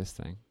right, here's this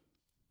thing.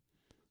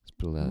 Let's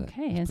put that.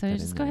 Okay, and so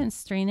just go ahead and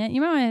strain it. You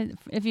might want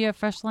to, if you have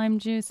fresh lime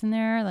juice in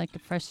there, like a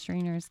fresh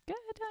strainer is good.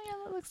 Oh, yeah,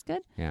 that looks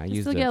good. Yeah,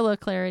 you still get a little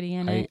clarity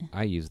in it.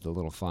 I use the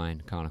little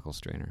fine conical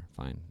strainer,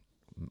 fine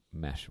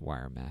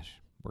wire mesh.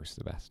 Works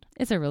the best.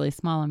 It's a really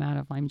small amount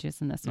of lime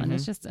juice in this one.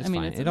 It's just, fine.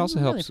 It's it also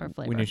really helps for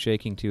flavor. when you're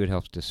shaking too. It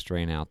helps to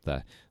strain out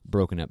the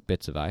broken up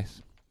bits of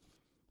ice.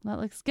 That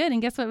looks good.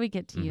 And guess what we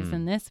get to use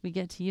in this? We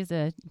get to use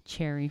a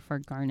cherry for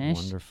garnish.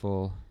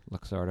 Wonderful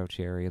Luxardo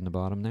cherry in the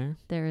bottom there.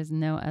 There is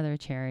no other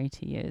cherry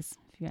to use,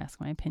 if you ask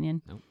my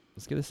opinion. Nope.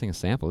 Let's give this thing a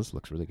sample. This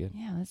looks really good.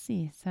 Yeah, let's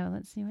see. So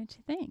let's see what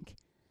you think.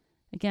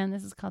 Again,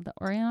 this is called the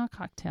Oriental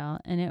Cocktail,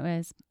 and it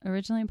was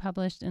originally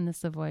published in the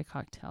Savoy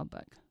Cocktail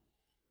Book.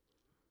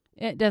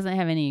 It doesn't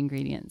have any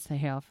ingredients that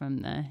hail from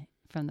the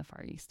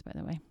Far East, by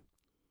the way.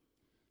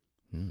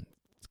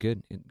 It's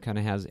good. It kind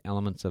of has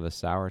elements of a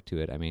sour to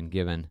it. I mean,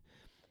 given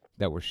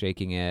that we're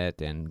shaking it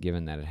and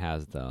given that it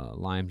has the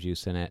lime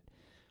juice in it,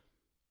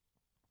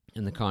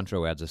 and the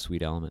Cointreau adds a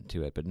sweet element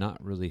to it, but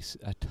not really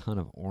a ton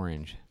of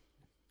orange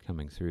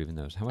coming through, even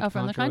though how much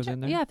from the Cointreau is in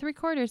there? Yeah,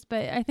 3/4.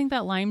 But I think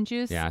that lime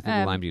juice. Yeah, I think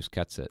the lime juice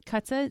cuts it.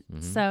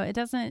 So it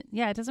doesn't.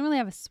 Yeah, it doesn't really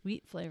have a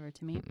sweet flavor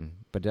to me.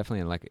 But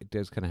definitely, like it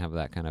does kind of have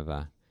that kind of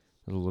a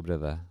little bit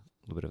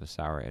of a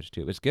sour edge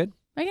to it. It's good.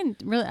 I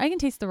can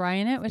taste the rye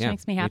in it, which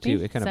makes me happy. Me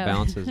too. It kind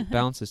of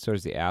balances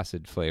towards the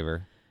acid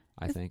flavor,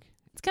 I think.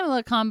 It's kind of a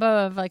little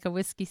combo of like a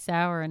whiskey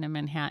sour and a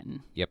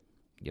Manhattan. Yep,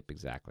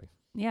 exactly.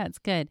 Yeah, it's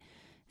good.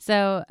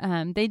 So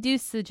they do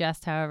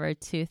suggest, however,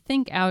 to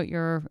think out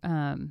your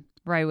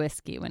rye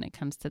whiskey when it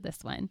comes to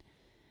this one.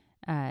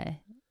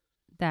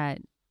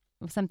 That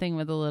something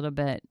with a little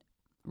bit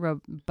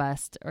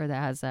robust or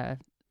that has a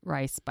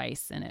rye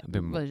spice in it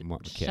will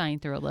shine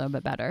through a little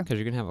bit better. Because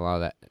you're going to have a lot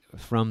of that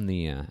from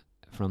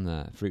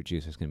the fruit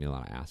juice. There's going to be a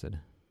lot of acid.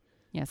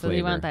 Yeah, so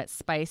you want that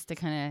spice to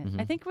kind of.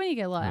 I think when you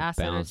get a little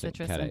acid or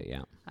citrus,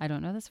 I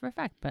don't know this for a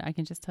fact, but I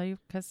can just tell you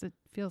because it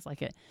feels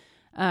like it.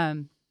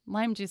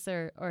 Lime juice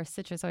or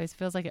citrus always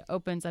feels like it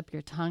opens up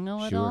your tongue a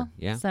little. Sure,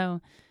 yeah.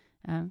 So,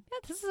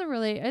 this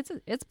is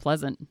it's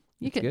pleasant.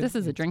 This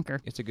is a drinker.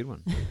 It's a good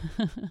one.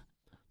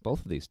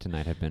 Both of these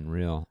tonight have been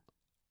real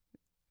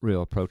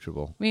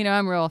approachable. Well,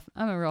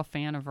 I'm a real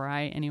fan of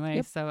rye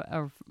anyway.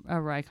 So a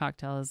rye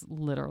cocktail is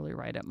literally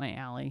right up my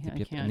alley.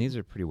 And these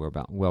are pretty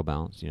well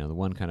balanced. The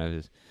one kind of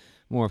is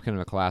more of kind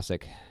of a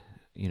classic,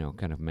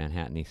 kind of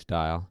Manhattan-y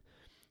style,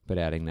 but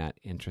adding that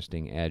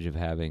interesting edge of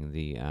having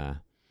the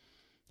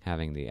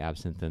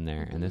absinthe in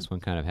there. And this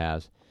one kind of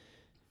has,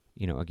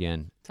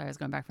 again. Sorry, I was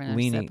going back for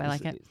another sip. I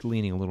like it. It's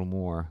leaning a little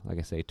more, like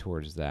I say,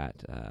 towards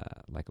that,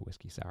 like a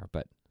whiskey sour,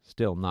 but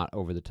still not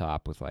over the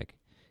top with like.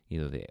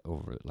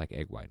 Like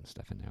egg white and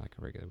stuff in there, like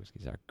a regular whiskey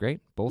sour.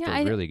 Great. Both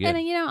are really good.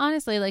 And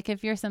honestly, like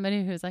if you're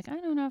somebody who's like, I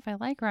don't know if I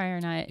like rye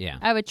or not,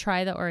 I would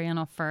try the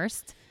Oriental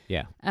first.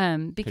 Yeah.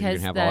 Because Because you're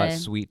going to have all that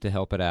sweet to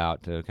help it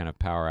out, to kind of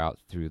power out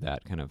through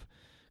that kind of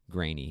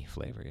grainy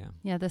flavor, yeah.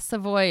 Yeah, the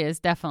Savoy is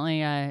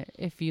definitely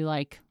if you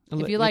like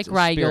It's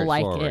rye, you'll spirit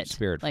like forward, it.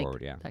 Spirit like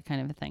forward, yeah. that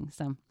kind of a thing.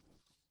 So,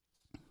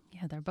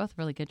 yeah, they're both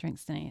really good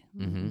drinks tonight.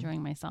 I'm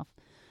enjoying myself.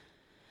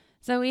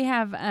 So we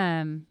have,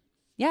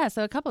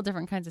 so a couple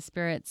different kinds of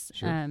spirits.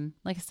 Sure.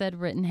 Like I said,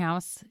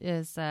 Rittenhouse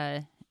is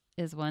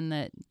one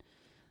that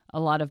a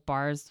lot of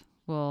bars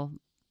will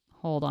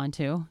hold on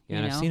to. Yeah,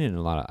 and I've seen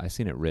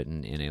it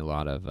written in a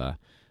lot of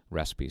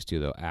recipes too.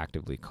 They'll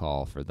actively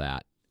call for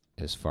that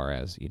as far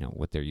as,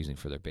 what they're using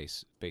for their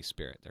base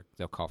spirit.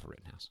 They'll call for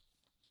Rittenhouse.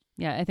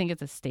 Yeah, I think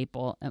it's a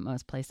staple at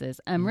most places.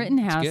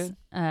 Rittenhouse,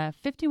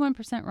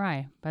 51%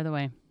 rye, by the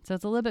way. So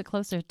it's a little bit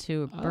closer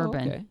to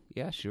bourbon. Okay.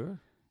 Yeah, sure.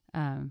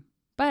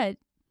 But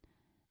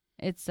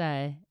it's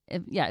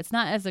it's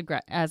not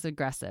as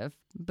aggressive,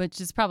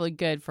 which is probably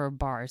good for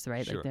bars,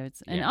 right? Sure.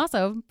 And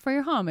also for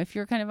your home, if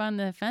you're kind of on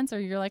the fence, or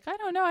you're like, I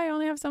don't know, I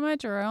only have so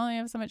much, or I only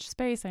have so much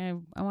space, I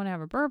want to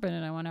have a bourbon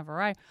and I want to have a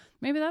rye.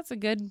 Maybe that's a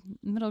good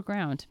middle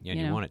ground. Yeah,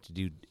 and you want it to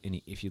do,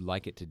 if you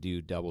like it to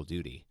do double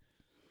duty.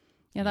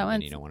 Yeah, that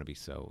one. You don't want to be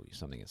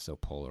something that's so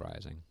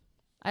polarizing.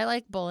 I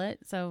like Bullet,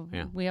 so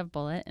yeah. We have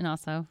Bullet, and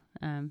also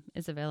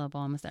it's available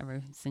almost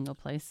every single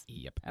place.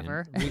 Yep,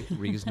 ever.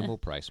 Reasonable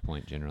price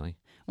point generally.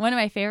 One of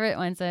my favorite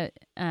ones that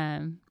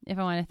if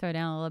I want to throw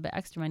down a little bit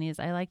extra money is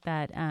I like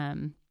that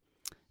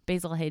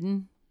Basil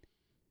Hayden.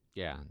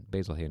 Yeah,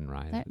 Basil Hayden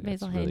rye. That's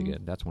Basil really Hayden.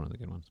 good. That's one of the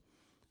good ones.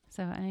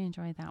 So I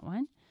enjoy that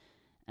one.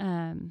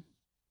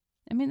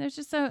 I mean, there's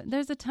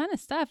a ton of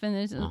stuff, and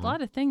there's a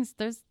lot of things.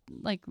 There's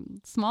like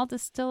small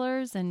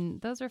distillers, and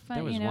those are fun.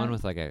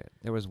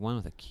 There was one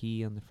with a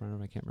key on the front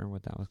of it. I can't remember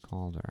what that was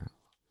called, or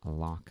a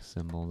lock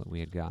symbol that we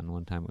had gotten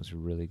one time. It was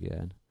really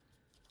good.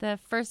 The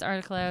first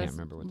article I can't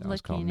remember what that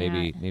was called.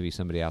 Maybe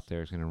somebody out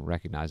there is going to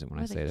recognize it when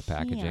I say the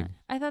packaging.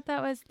 I thought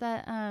that was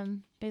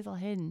the Basil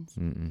Hayden's.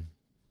 Mm-mm.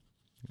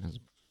 It has a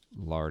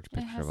large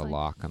picture of a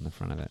lock on the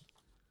front of it.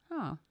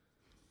 Oh.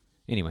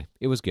 Anyway,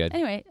 it was good.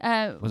 Anyway,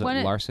 was it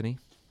Larceny?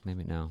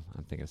 Maybe no.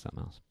 I'm thinking of something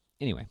else.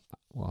 Anyway,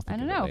 I'll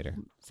think of it later.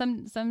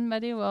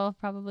 Somebody will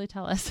probably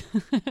tell us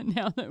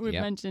now that we've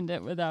mentioned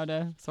it without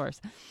a source.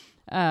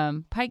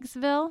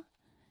 Pikesville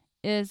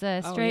is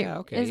a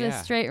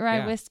straight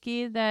rye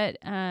whiskey that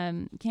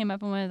came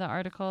up in one of the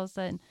articles,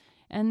 and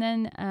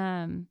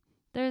then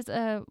there's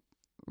a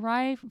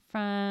rye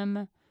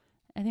from,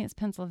 I think it's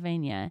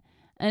Pennsylvania,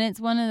 and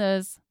it's one of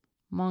those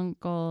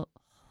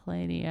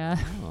Mongolia.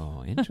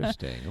 Oh,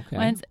 interesting.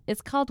 Okay.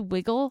 It's called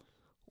Wiggle.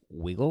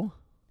 Wiggle?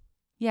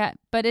 Yeah,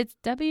 but it's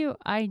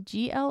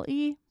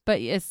Wigle,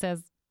 but it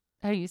says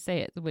how you say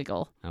it,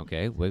 Wiggle.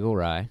 Okay, Wiggle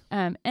rye.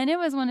 And it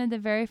was one of the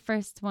very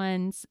first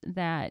ones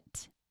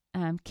that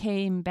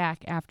came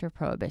back after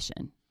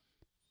Prohibition.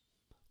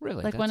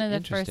 Really? Like one of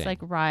the first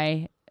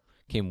rye.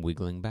 Came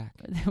wiggling back.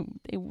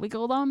 They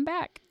wiggled on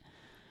back.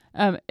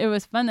 It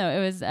was fun, though.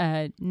 It was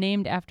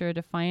named after a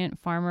defiant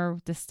farmer,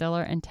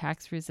 distiller, and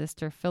tax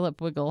resister,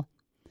 Philip Wiggle.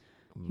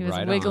 He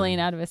was wiggling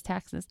out of his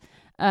taxes.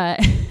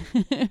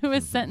 He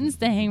was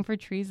sentenced to hang for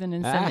treason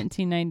in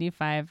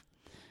 1795.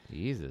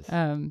 Jesus.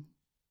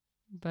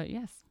 But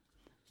yes,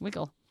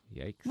 Wiggle.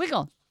 Yikes.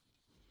 Wiggle.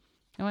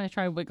 I want to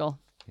try Wiggle.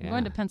 Yeah. I'm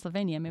going to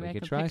Pennsylvania. Maybe I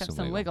could pick up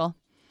some Wiggle.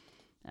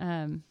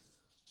 It's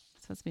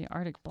supposed to be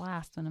Arctic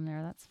Blast when I'm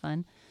there. That's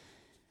fun.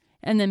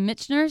 And then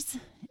Michener's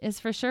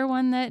is for sure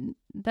one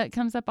that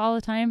comes up all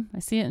the time. I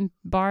see it in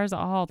bars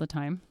all the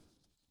time.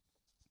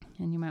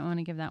 And you might want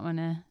to give that one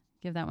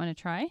a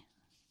try.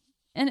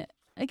 And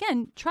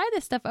again, try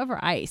this stuff over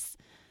ice.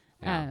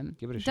 Yeah,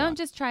 give it a shot. Don't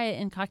just try it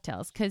in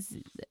cocktails, because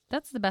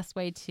that's the best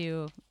way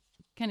to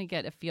kind of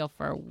get a feel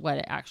for what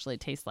it actually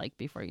tastes like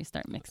before you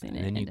start mixing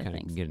it into things. And then you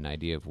kind of get an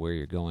idea of where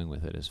you're going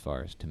with it as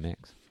far as to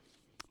mix.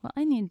 Well,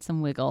 I need some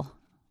Wiggle.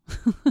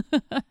 We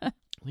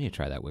need to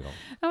try that Wiggle.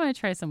 I want to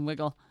try some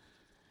Wiggle.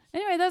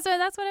 Anyway, that's what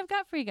I've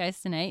got for you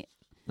guys tonight.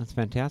 That's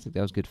fantastic.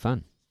 That was good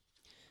fun.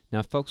 Now,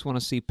 if folks want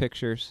to see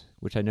pictures,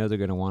 which I know they're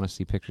going to want to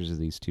see pictures of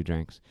these two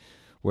drinks,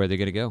 where are they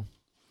going to go?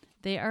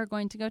 They are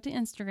going to go to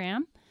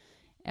Instagram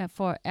at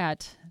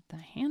the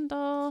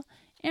handle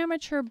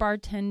Amateur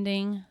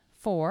Bartending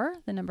 4,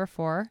 the number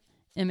 4,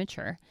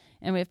 Immature.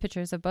 And we have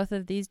pictures of both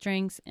of these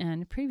drinks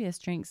and previous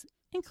drinks,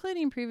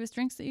 including previous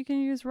drinks that you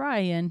can use rye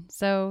in.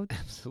 So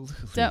absolutely,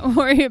 don't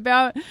worry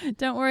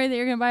that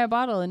you're going to buy a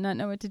bottle and not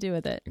know what to do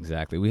with it.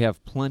 Exactly. We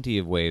have plenty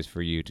of ways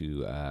for you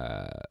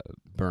to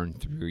burn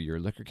through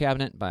your liquor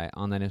cabinet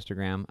on that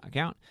Instagram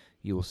account.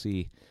 You will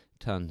see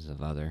tons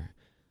of other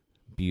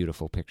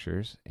beautiful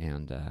pictures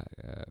and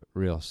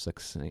real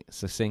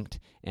succinct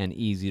and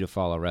easy to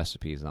follow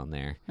recipes on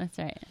there. That's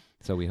right.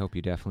 So we hope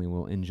you definitely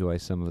will enjoy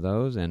some of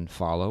those and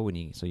follow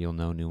so you'll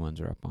know new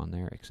ones are up on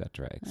there,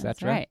 etc., etc.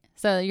 That's right.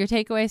 So your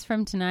takeaways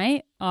from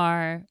tonight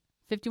are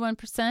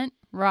 51%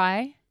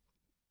 rye.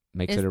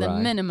 Makes it a rye. Is the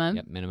minimum.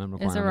 Yep, minimum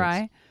requirements. Is a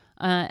rye.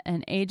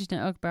 And aged in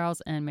oak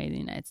barrels and made in the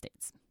United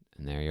States.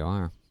 And there you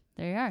are.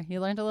 There you are. You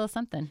learned a little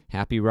something.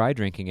 Happy rye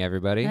drinking,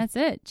 everybody. That's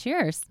it.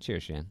 Cheers.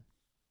 Cheers, Shan.